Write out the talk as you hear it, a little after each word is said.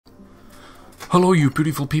Hello you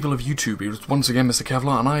beautiful people of YouTube, it's once again Mr.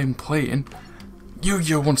 Kevlar and I'm playing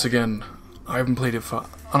YUUU-GI-OH once again. I haven't played it for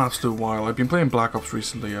an absolute while. I've been playing Black Ops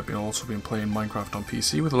recently, I've also been playing Minecraft on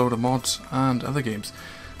PC with a load of mods and other games.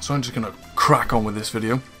 So I'm just going to crack on with this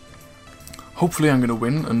video. Hopefully I'm going to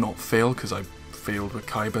win and not fail, because I failed with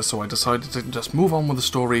Kaiba, so I decided to just move on with the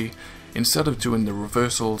story instead of doing the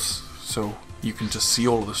reversals, so you can just see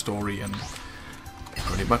all of the story. And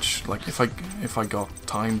pretty much, like, if I got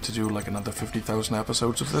time to do like another 50,000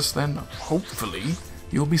 episodes of this, then hopefully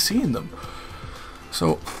you'll be seeing them.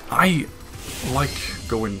 So I like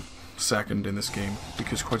going second in this game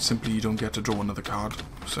because quite simply you don't get to draw another card,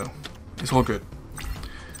 so it's all good.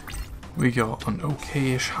 We got an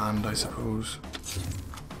okay-ish hand, I suppose.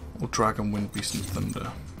 Or Dragon, Wind, Beast and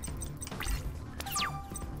Thunder.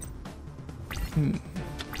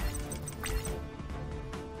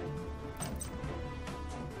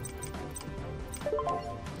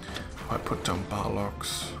 I put down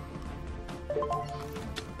Barlocks.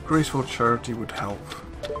 Graceful Charity would help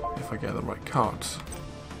if I get the right cards.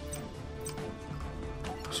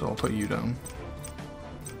 So I'll put you down.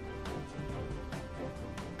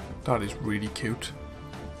 That is really cute.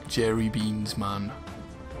 Jerry Beans, man.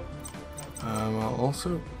 I'll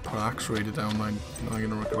also put Axe Raider down. I'm not going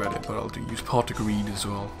to regret it, but I'll use Pot of Greed as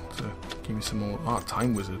well to give me some more. Ah,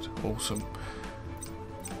 Time Wizard. Awesome.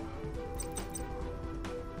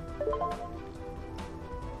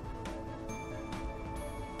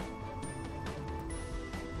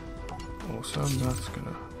 Awesome, that's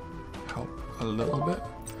gonna help a little bit.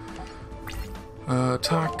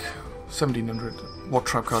 Attack, 1700. What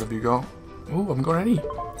trap card have you got? Oh, I haven't got any.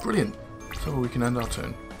 Brilliant. So we can end our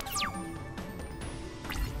turn.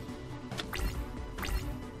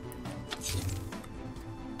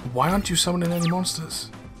 Why aren't you summoning any monsters?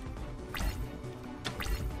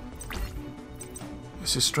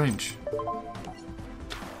 This is strange.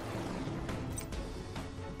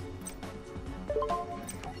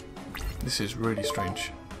 This is really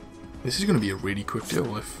strange. This is going to be a really quick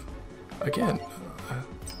deal if, again,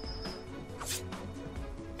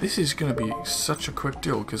 this is going to be such a quick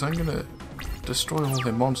deal because I'm going to destroy all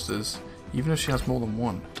their monsters even if she has more than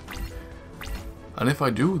one. And if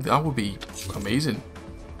I do, that would be amazing,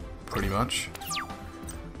 pretty much.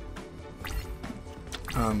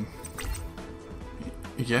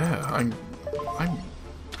 Yeah, I'm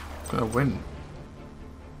going to win.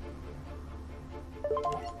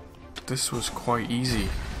 This was quite easy.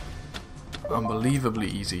 Unbelievably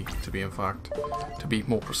easy, to be in fact. To be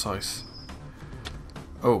more precise.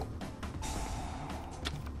 Oh.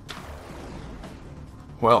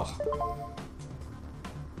 Well.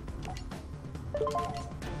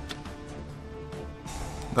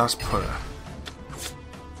 That's put a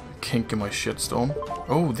kink in my shitstorm.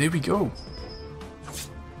 Oh, there we go.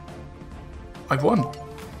 I've won.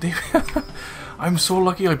 I'm so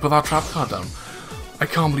lucky I put that trap card down. I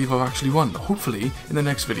can't believe I've actually won. Hopefully, in the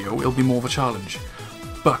next video, it'll be more of a challenge.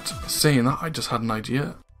 But, saying that, I just had an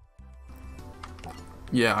idea.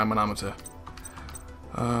 Yeah, I'm an amateur.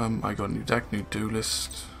 I got a new deck, new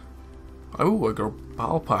duelist. Oh, I got a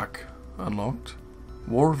battle pack unlocked.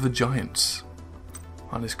 War of the Giants.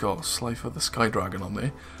 And it's got Slifer the Sky Dragon on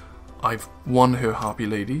there. I've won her Harpie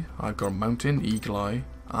Lady. I've got Mountain, Eagle Eye.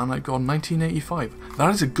 And I've got 1985. That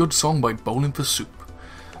is a good song by Bowling for Soup.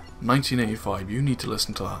 1985, you need to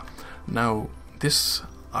listen to that. Now, this,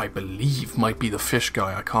 I believe, might be the fish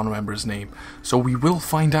guy, I can't remember his name. So we will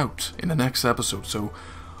find out in the next episode, so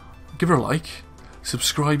give her a like,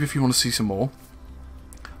 subscribe if you want to see some more,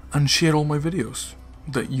 and share all my videos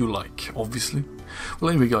that you like, obviously.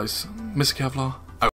 Well anyway guys, Mr. Kevlar,